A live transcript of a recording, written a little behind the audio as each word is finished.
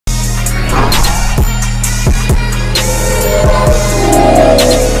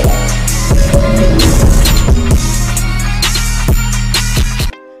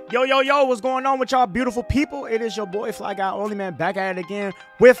Yo, what's going on with y'all beautiful people? It is your boy Fly Guy Only Man back at it again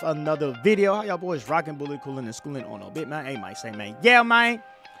with another video. How y'all boys rocking, bully, cooling, and schooling on a bit, man? Hey, Mike, say, man. Yeah, man.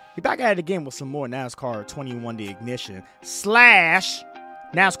 We back at it again with some more NASCAR 21 The Ignition /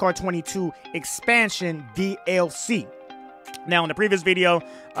 NASCAR 22 Expansion DLC. Now, in the previous video,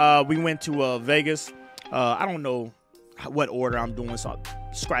 we went to Vegas. I don't know what order I'm doing, so I'll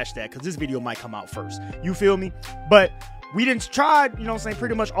scratch that because this video might come out first. You feel me? But we didn't try, you know what I'm saying,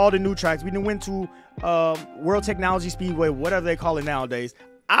 pretty much all the new tracks. We didn't went to World Technology Speedway, whatever they call it nowadays.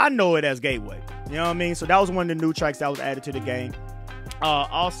 I know it as Gateway. You know what I mean? So that was one of the new tracks that was added to the game.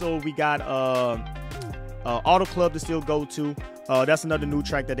 Also, we got Auto Club to still go to. That's another new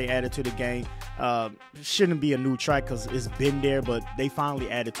track that they added to the game. Shouldn't be a new track because it's been there, but they finally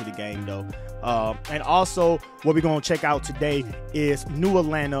added to the game though. And also, what we're gonna check out today is new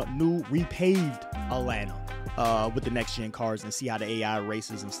Atlanta, new repaved Atlanta. With the next gen cars, and see how the AI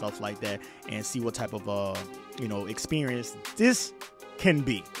races and stuff like that, and see what type of you know, experience this can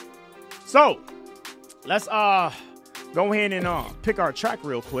be. So let's go ahead and pick our track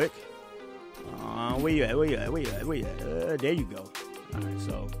real quick. Where you at? There you go. All right,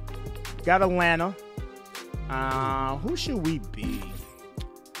 so got Atlanta. Who should we be?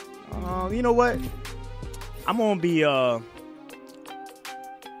 You know what? I'm gonna be I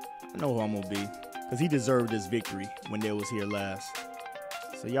know who I'm gonna be, because he deserved this victory when they was here last.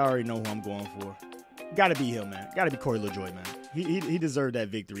 So y'all already know who I'm going for. Gotta be him, man. Gotta be Corey LaJoy, man. He deserved that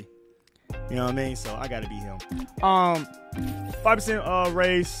victory. You know what I mean? So I gotta be him. 5%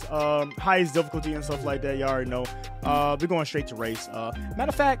 race, highest difficulty and stuff like that. Y'all already know. We're going straight to race. Matter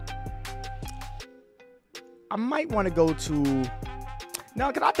of fact, I might want to go to... No,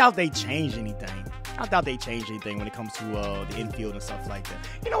 because I doubt they change anything. I doubt they change anything when it comes to the infield and stuff like that.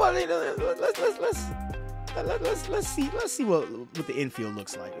 You know what? Let's see what the infield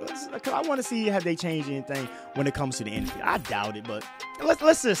looks like. Cause I want to see have they changed anything when it comes to the infield. I doubt it, but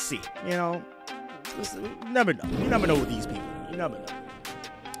let's just see. You know, you never know. You never know with these people. You never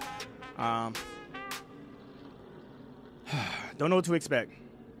know. Don't know what to expect.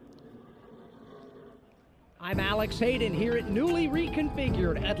 I'm Alex Hayden here at newly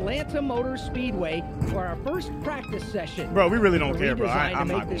reconfigured Atlanta Motor Speedway for our first practice session. Bro, we really don't care, bro. I'm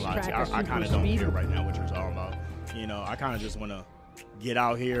not gonna lie to you. I kind of don't care right now what you're talking about. You know, I kind of just want to get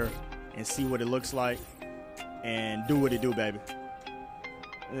out here and see what it looks like and do what it do, baby.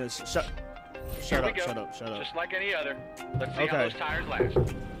 Shut up. Just like any other. Let's see how those tires last.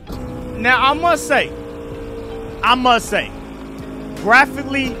 Now, I must say,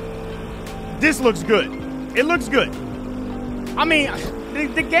 graphically, this looks good. It looks good. I mean,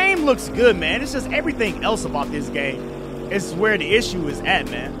 the game looks good, man. It's just everything else about this game is where the issue is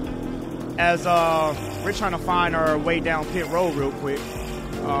at, man. As we're trying to find our way down pit road real quick.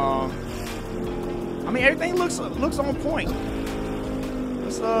 I mean, everything looks on point.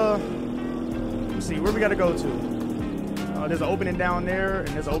 Let's see where we gotta go to. There's an opening down there, and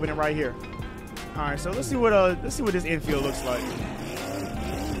there's an opening right here. All right, so let's see what this infield looks like.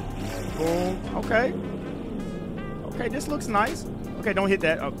 Boom. Okay. Okay, this looks nice. Okay, don't hit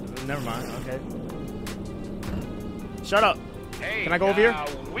that. Oh, never mind. Okay. Shut up. Hey, can I go over here?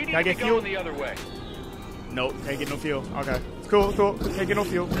 We need can I get to fuel? go the other way. Nope, can't get no fuel. Okay, cool. Can't get no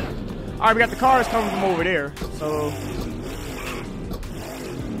fuel. All right, we got the cars coming from over there. So,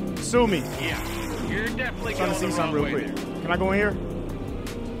 sue me. Yeah, you're definitely trying to see something real quick. There. Can I go in here?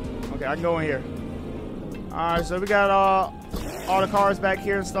 Okay, I can go in here. All right, so we got all the cars back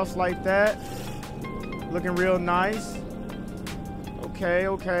here and stuff like that. Looking real nice. Okay.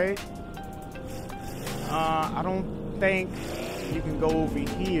 I don't think you can go over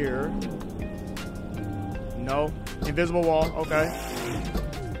here. No. Invisible wall. Okay.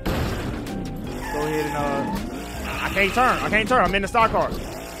 Go ahead and I can't turn. I'm in the stock car.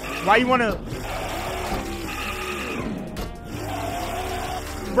 Why you wanna...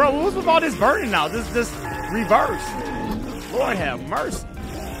 Bro, what's with all this burning now? This reverse. Lord have mercy.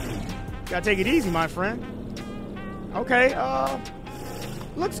 Gotta take it easy, my friend. Okay,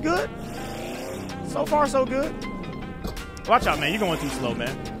 looks good. So far, so good. Watch out, man. You're going too slow,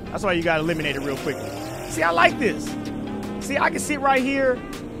 man. That's why you gotta eliminate it real quickly. See, I like this. See, I can sit right here.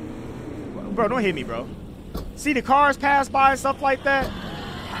 Bro, don't hit me, bro. See the cars pass by and stuff like that?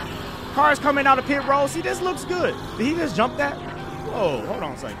 Cars coming out of pit road. See, this looks good. Did he just jump that? Whoa, hold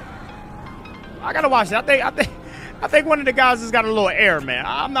on a second. I gotta watch that. I think one of the guys has got a little air, man.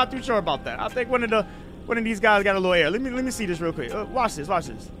 I'm not too sure about that. I think one of these guys got a little air. Let me see this real quick. Watch this.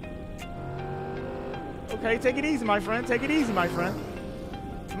 Okay, take it easy, my friend. Take it easy, my friend.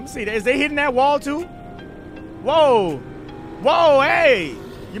 Let me see. Is they hitting that wall too? Whoa. Whoa, hey.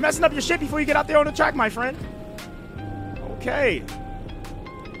 You're messing up your shit before you get out there on the track, my friend. Okay.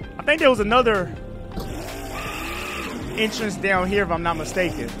 I think there was another entrance down here, if I'm not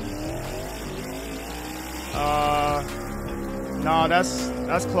mistaken. No,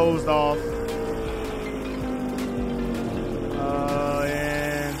 that's closed off.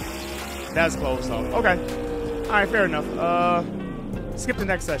 And that's closed off. Okay. All right, fair enough. Skip the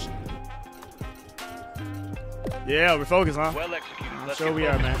next session. Yeah, we're focused, huh? Well executed. I'm sure we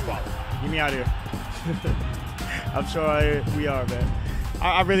are, man. Get me out of here. I'm sure we are, man.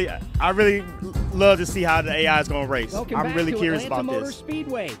 I really love to see how the AI is going to race. I'm really curious about Atlanta Motor this.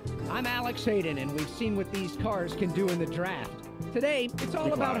 Speedway. I'm Alex Hayden, and we've seen what these cars can do in the draft. Today, it's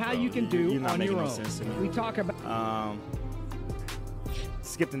all about how you can do on your own. We talk about.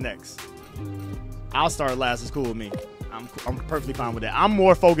 Skip the next. I'll start last. It's cool with me. I'm perfectly fine with that. I'm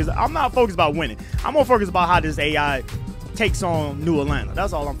more focused. I'm not focused about winning. I'm more focused about how this AI takes on New Atlanta.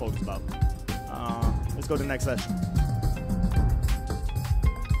 That's all I'm focused about. Let's go to the next session.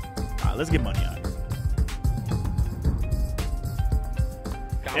 All right, let's get money out.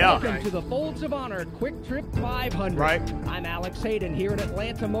 Welcome to the Folds of Honor Quick Trip 500. Right. I'm Alex Hayden here at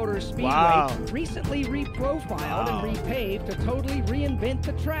Atlanta Motor Speedway. Wow. Recently reprofiled and repaved to totally reinvent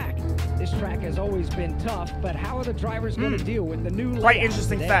the track. This track has always been tough, but how are the drivers going to deal with the new layout Quite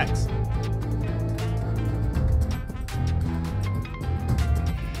interesting today? facts.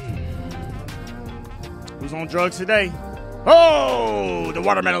 Who's on drugs today? Oh, the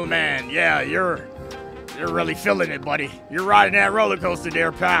Watermelon Man. Yeah, you're really feeling it, buddy. You're riding that roller coaster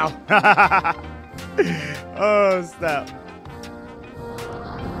there, pal. Oh, stop.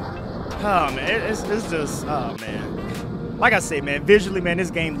 Oh, man, it's just, oh, man. Like I say, man, visually, man,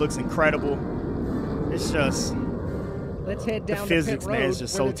 this game looks incredible. It's just, Let's head down the physics, to pit road, man, is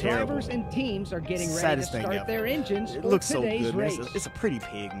just where so the terrible. drivers and teams are getting ready to Saddest thing start ever. their engines It for looks so today's good, man. race. It's a pretty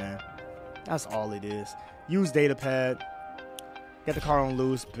pig, man. That's all it is. Use data pad. Get the car on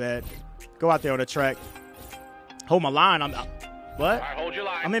loose, bet. Go out there on the track. Hold my line. What? All right, hold your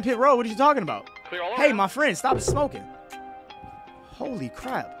line. I'm in pit road. What are you talking about? Clear all Hey, around. my friend, stop smoking. Holy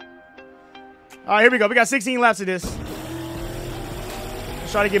crap. All right, here we go. We got 16 laps of this.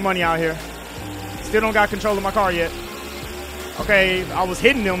 Let's try to get money out here. Still don't got control of my car yet. Okay, I was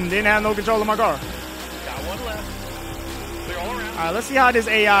hitting them, didn't have no control of my car. Got one left. Clear all around. All right, let's see how this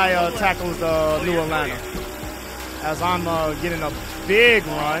AI tackles New Atlanta. As I'm getting a big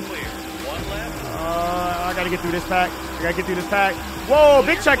run. Clear. One left. I got to get through this pack. Whoa,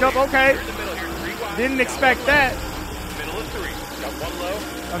 big checkup. Okay. You're in the middle here. 3 wide. Didn't Got expect one that. left. Middle of 3. Got one low.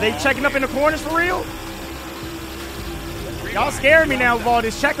 Are they checking up in the corners for real? 3 Y'all wide. scaring me now with all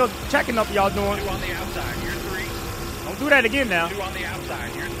this checking up y'all doing. 2 on the outside. You're 3. Don't do that again now. 2 on the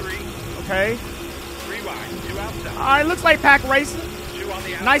outside. You're 3. Okay. 3 wide. 2 outside. All right, looks like pack racing. 2 on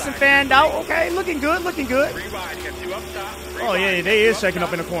the outside. Nice and fanned out. Okay, looking good. 3 wide. You got 2 up top. 3 Oh, yeah, wide. they 2 is checking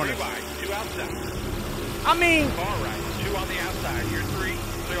up in the 3 corners. wide. 2 outside. I mean, Far right. 2 on the outside. You're 3.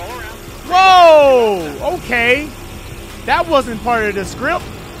 Clear all around. whoa. Okay. That wasn't part of the script.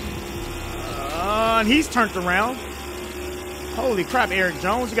 And he's turned around. Holy crap, Eric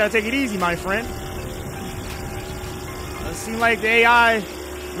Jones. You got to take it easy, my friend. It seems like the AI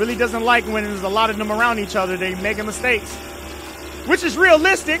really doesn't like when there's a lot of them around each other. They making mistakes. Which is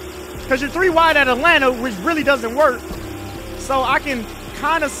realistic, because you're 3 wide at Atlanta, which really doesn't work. So I can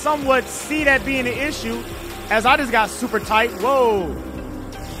kind of somewhat see that being an issue, as I just got super tight. Whoa.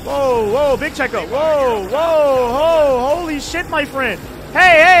 Whoa, whoa, big checkup. Whoa, whoa, holy shit, my friend.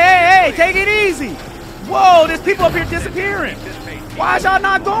 Hey, take it easy. Whoa, there's people up here disappearing. Why is y'all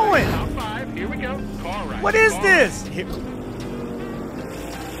not going? Top 5. Here we go. Car right. What is Car this?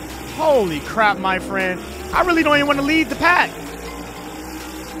 Holy crap, my friend. I really don't even want to leave the pack.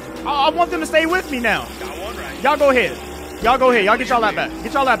 I want them to stay with me now. right. Got one right. Y'all go ahead. Y'all go ahead. Y'all get y'all lap back.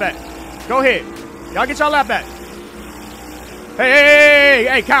 Get y'all lap back. Go ahead. Y'all get y'all lap back.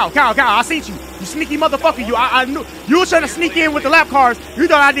 Hey, Kyle, I seen you. You sneaky motherfucker. I knew you were trying to sneak in with the lap cars. You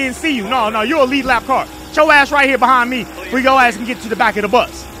thought I didn't see you. No, you're a lead lap car. Get your ass right here behind me. We your ass can get to the back of the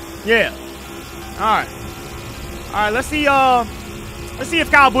bus. Yeah. All right, let's see if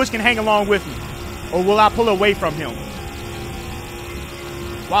Kyle Busch can hang along with me, or will I pull away from him?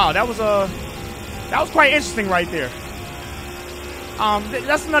 Wow, that was quite interesting right there.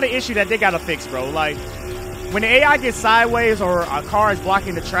 That's another issue that they gotta fix, bro. Like, when the AI gets sideways or a car is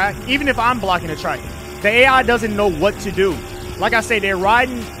blocking the track, even if I'm blocking the track, the AI doesn't know what to do. Like I say, they're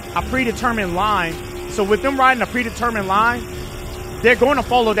riding a predetermined line. So with them riding a predetermined line, they're going to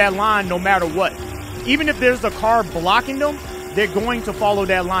follow that line no matter what. Even if there's a car blocking them, they're going to follow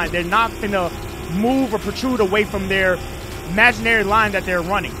that line. They're not going to move or protrude away from their imaginary line that they're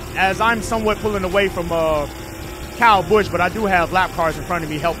running, as I'm somewhat pulling away from Kyle Busch, but I do have lap cars in front of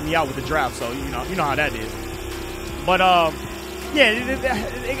me helping me out with the draft, so you know how that is. But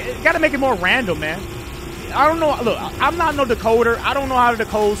yeah, got to make it more random, man. I don't know. Look, I'm not no decoder. I don't know how to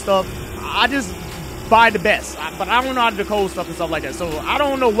decode stuff. I just buy the best, but I don't know how to decode stuff and stuff like that. So I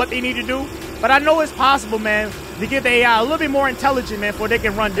don't know what they need to do, but I know it's possible, man, to get the AI a little bit more intelligent, man, before they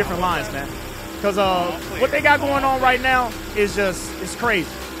can run different lines, man. Because what they got going on right now is it's crazy.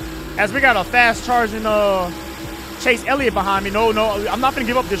 As we got a fast charging Chase Elliott behind me. No, I'm not gonna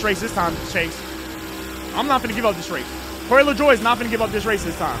give up this race this time, Chase. I'm not gonna give up this race. Corey LaJoie is not gonna give up this race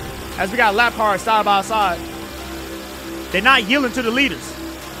this time. As we got lap cars side by side, they're not yielding to the leaders.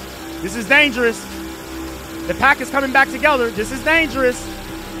 This is dangerous. The pack is coming back together. This is dangerous.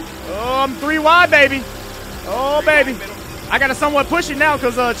 Oh, I'm 3 wide, baby. Oh, baby. I got to somewhat push it now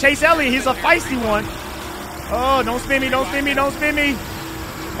because Chase Elliott, he's a feisty one. Oh, don't spin me, don't spin me, don't spin me.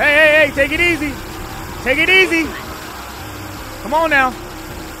 Hey, take it easy. Take it easy. Come on now.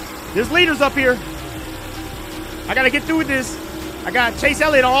 There's leaders up here. I got to get through with this. I got Chase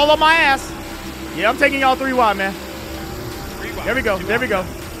Elliott all on my ass. Yeah, I'm taking y'all 3 wide, man. There we go. There we go.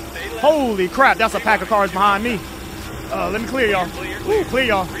 Holy crap, that's a pack of cars behind me. Let me clear y'all. Ooh, clear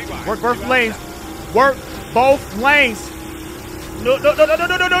y'all. Work both lanes. Work both lanes. No.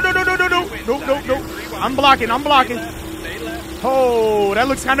 I'm blocking. Oh, that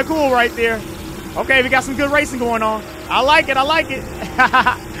looks kind of cool right there. Okay, we got some good racing going on. I like it.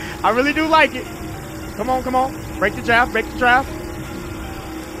 I really do like it. Come on. Break the draft.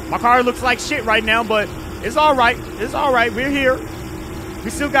 My car looks like shit right now, but it's all right. We're here. We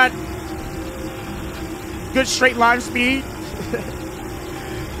still got good straight line speed.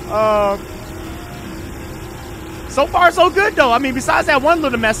 So far, so good, though. I mean, besides that one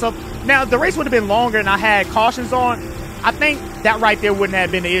little mess up, now the race would have been longer and I had cautions on. I think that right there wouldn't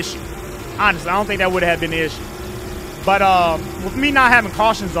have been the issue. Honestly, I don't think that would have been the issue. But with me not having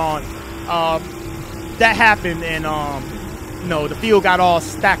cautions on, that happened, and the field got all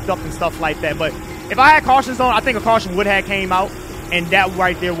stacked up and stuff like that. But if I had cautions on, I think a caution would have came out, and that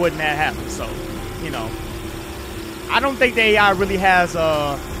right there wouldn't have happened. So, I don't think the AI really has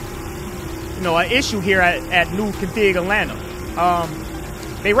an issue here at New Config Atlanta.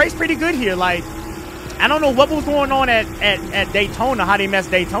 They race pretty good here. Like, I don't know what was going on at Daytona, how they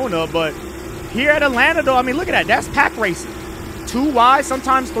messed Daytona, but here at Atlanta, though, I mean, look at that. That's pack racing. 2 wide,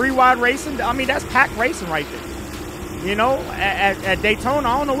 sometimes 3 wide racing. I mean, that's pack racing right there. At Daytona,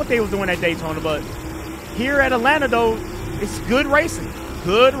 I don't know what they was doing at Daytona, but here at Atlanta, though, it's good racing.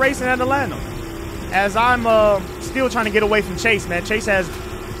 Good racing at Atlanta. As I'm still trying to get away from Chase, man. Chase has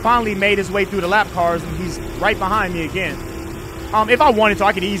finally made his way through the lap cars, and he's right behind me again. If I wanted to,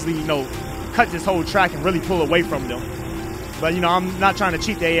 I could easily, cut this whole track and really pull away from them. But, I'm not trying to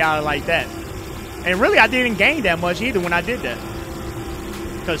cheat the AI like that. And really, I didn't gain that much either when I did that.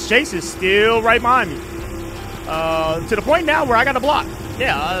 Because Chase is still right behind me. To the point now where I got to block.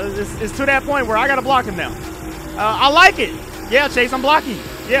 Yeah, it's to that point where I got to block him now. I like it. Yeah, Chase, I'm blocking you.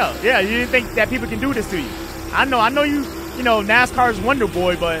 Yeah, you didn't think that people can do this to you. I know you, NASCAR's Wonder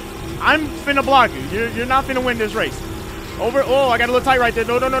Boy, but I'm finna block you. You're not finna win this race. Over. Oh, I got a little tight right there.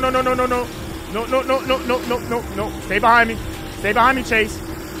 No. Stay behind me. Stay behind me, Chase.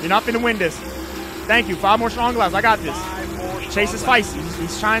 You're not finna win this. Thank you. 5 more strong glass. I got this. Chase is feisty.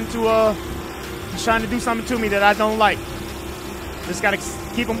 He's trying to do something to me that I don't like. Just gotta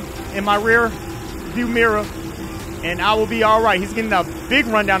keep him in my rear view mirror, and I will be all right. He's getting a big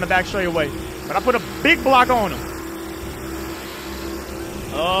run down the back straightaway, but I put a big block on him.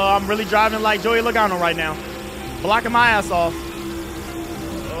 Oh, I'm really driving like Joey Logano right now. Blocking my ass off.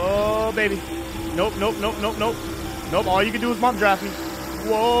 Oh, baby. Nope. All you can do is bump draft me.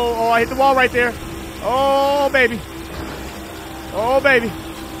 Whoa. Oh, I hit the wall right there. Oh, baby.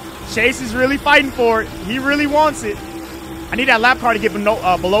 Chase is really fighting for it. He really wants it. I need that lap car to get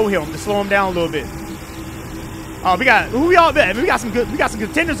below him to slow him down a little bit. We got some good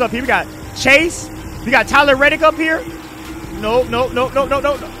contenders up here. We got Chase. We got Tyler Reddick up here. No.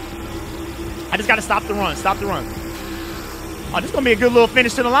 I just got to stop the run. Oh, this is going to be a good little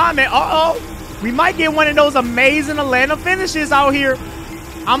finish to the line, man. Uh-oh. We might get one of those amazing Atlanta finishes out here.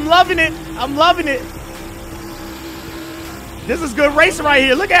 I'm loving it. This is good racing right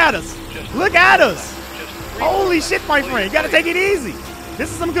here. Look at us. Holy shit, my friend. You got to take it easy.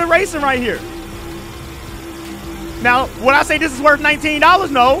 This is some good racing right here. Now, would I say this is worth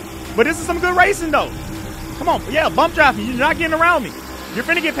 $19? No. But this is some good racing, though. Come on. Yeah, bump draft me. You're not getting around me. You're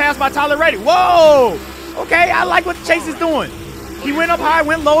finna get passed by Tyler Reddick. Whoa. Okay, I like what Chase is doing. He went up high,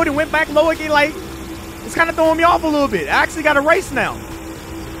 went low, and went back low again. Like, It's kind of throwing me off a little bit. I actually got a race now.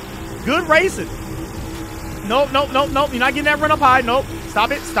 Good racing. Nope, nope, nope, nope. You're not getting that run up high. Nope.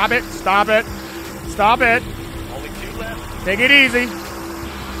 Stop it, stop it, stop it. Stop it. Only 2 left. Take it easy.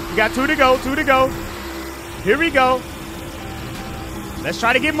 You got 2 to go, 2 to go. Here we go. Let's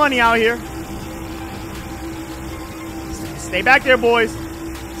try to get money out here. Stay back there, boys.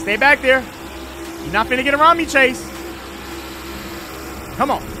 Stay back there. You're not finna get around me, Chase. Come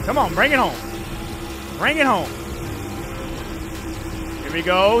on, bring it home. Bring it home. Here we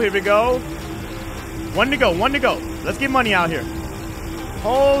go, here we go. 1 to go, 1 to go. Let's get money out here.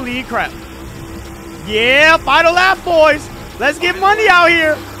 Holy crap. Yeah, final lap, boys. Let's get money out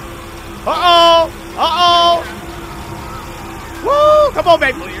here. Uh-oh, uh-oh. Woo, come on,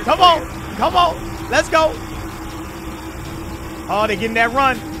 baby. Come on, come on. Let's go. Oh, they're getting that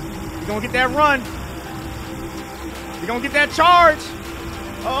run. You're going to get that run. You're going to get that charge.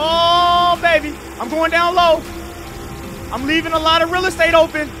 Oh, baby. I'm going down low. I'm leaving a lot of real estate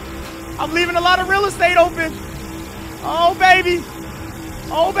open. I'm leaving a lot of real estate open. Oh, baby.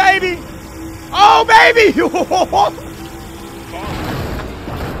 Oh, baby. Oh, baby.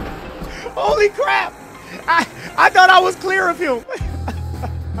 Holy crap. I thought I was clear of him.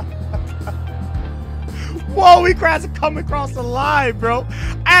 Whoa, we crashed coming across the line, bro.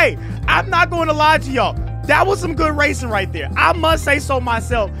 Hey, I'm not going to lie to y'all. That was some good racing right there. I must say so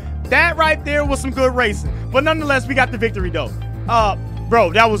myself. That right there was some good racing. But nonetheless, we got the victory, though.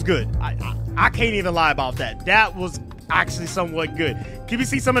 Bro, that was good. I can't even lie about that. That was actually somewhat good. Can we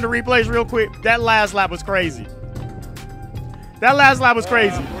see some of the replays real quick? That last lap was crazy. That last lap was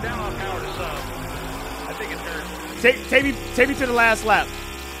crazy. We're down on power to some. I think it's hurt. Take me to the last lap.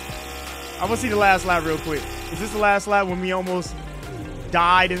 I want to see the last lap real quick. Is this the last lap when we almost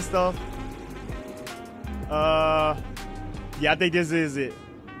died and stuff? Yeah, I think this is it.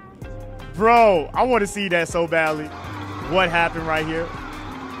 Bro, I want to see that so badly. What happened right here?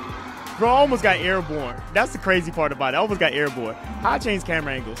 Bro, I almost got airborne. That's the crazy part about it. I almost got airborne. How I change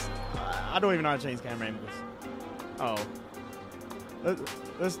camera angles? I don't even know how to change camera angles. Oh.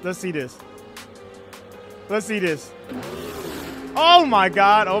 Let's see this. Let's see this. Oh my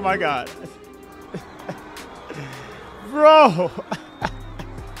God. Oh my God. Bro.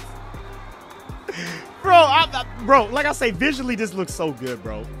 Bro, like I say, visually this looks so good,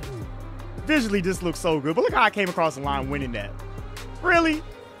 bro. Visually this looks so good. But look how I came across the line winning that. Really?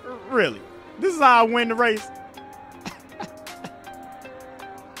 Really? This is how I win the race?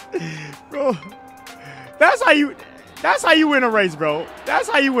 Bro. That's how you win a race, bro. That's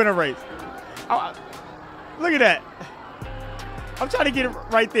how you win a race. Look at that. I'm trying to get it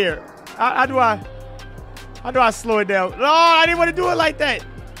right there. How do I slow it down? No, I didn't want to do it like that.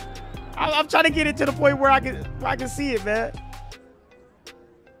 I'm trying to get it to the point where I can see it, man.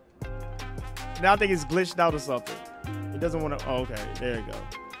 Now I think it's glitched out or something. It doesn't want to. Oh, okay, there you go.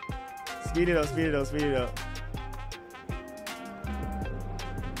 Speed it up, speed it up, speed it up.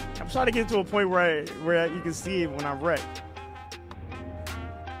 I'm trying to get to a point where you can see it when I wreck.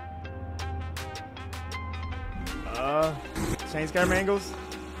 Change camera angles.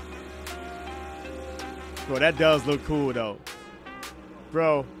 Bro, that does look cool though.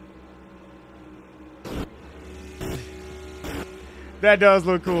 Bro. That does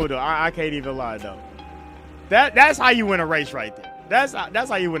look cool though. I can't even lie though. That's how you win a race right there. That's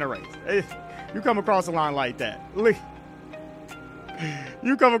how you win a race. You come across the line like that. Look.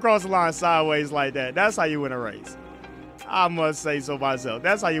 You come across the line sideways like that. That's how you win a race. I must say so myself.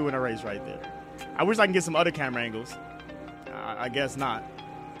 That's how you win a race right there. I wish I can get some other camera angles. I guess not.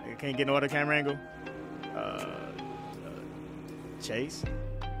 I can't get no other camera angle. Chase?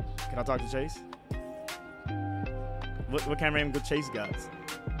 Can I talk to Chase? What camera angle Chase got?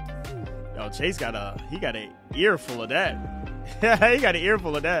 Yo, Chase got an ear full of that. He got an ear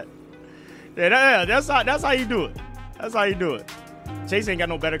full of that. Yeah, that's how you do it. That's how you do it. Chase ain't got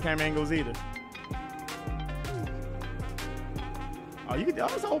no better camera angles either. Oh,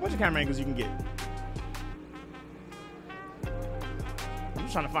 there's a whole bunch of camera angles you can get. I'm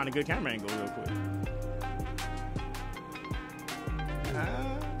just trying to find a good camera angle real quick.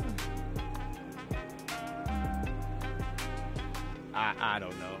 I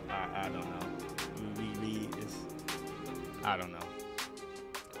don't know. I don't know. I don't know.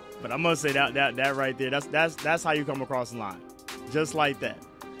 But I must say that right there, that's how you come across the line. Just like that.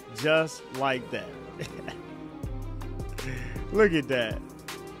 Just like that. Look at that.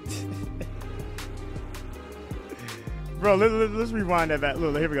 Bro, let's rewind that back.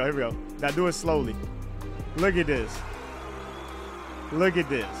 Look, here we go, here we go. Now do it slowly. Look at this. Look at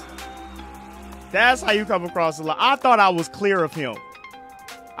this. That's how you come across the line. I thought I was clear of him.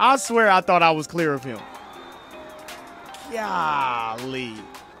 I swear I thought I was clear of him. Golly.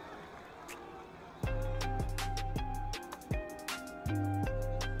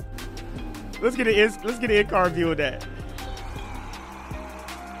 Let's get an in-car view of that.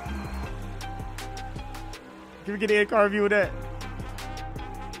 Can we get an in-car view of that?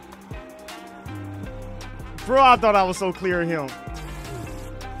 Bro, I thought I was so clear of him.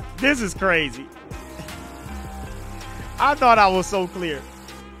 This is crazy. I thought I was so clear.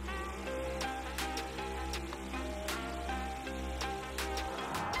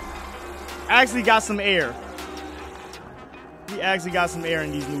 Actually got some air. He actually got some air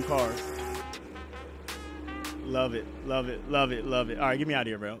in these new cars. Love it, love it, love it, love it. All right, get me out of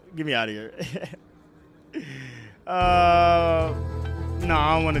here, bro. Get me out of here. No,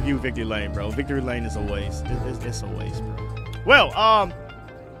 I don't want to view Victory Lane, bro. Victory Lane is a waste. It's a waste, bro. Well,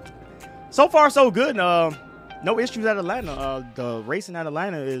 so far so good. No issues at Atlanta. The racing at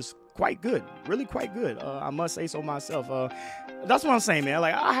Atlanta is quite good, really quite good. I must say so myself. That's what I'm saying, man.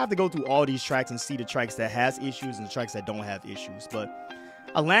 Like, I have to go through all these tracks and see the tracks that has issues and the tracks that don't have issues. But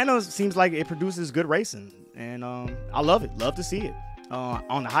Atlanta seems like it produces good racing, and I love it. Love to see it.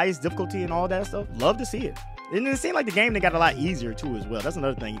 On the highest difficulty and all that stuff, love to see it. And it seemed like the game, they got a lot easier too as well. That's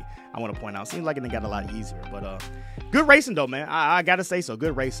another thing I want to point out. Seems like it got a lot easier. But good racing though, man. I gotta say so.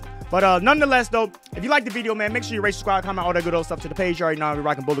 Good racing. But nonetheless though, if you like the video, man, make sure you rate, subscribe, comment, all that good old stuff to the page. You already know we're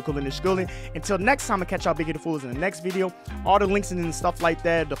rocking Bullet, Coolin' and Schooling. Until next time, I catch y'all bigger the fools in the next video. All the links and stuff like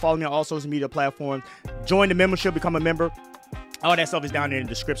that. To follow me on all social media platforms. Join the membership, become a member. All that stuff is down there in the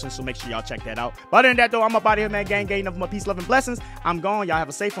description, so make sure y'all check that out. But other than that, though, I'm up out of here, man. Gang, enough of my peace, love, and blessings. I'm gone. Y'all have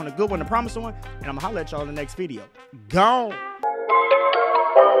a safe one, a good one, a promise one, and I'm going to holler at y'all in the next video. Gone.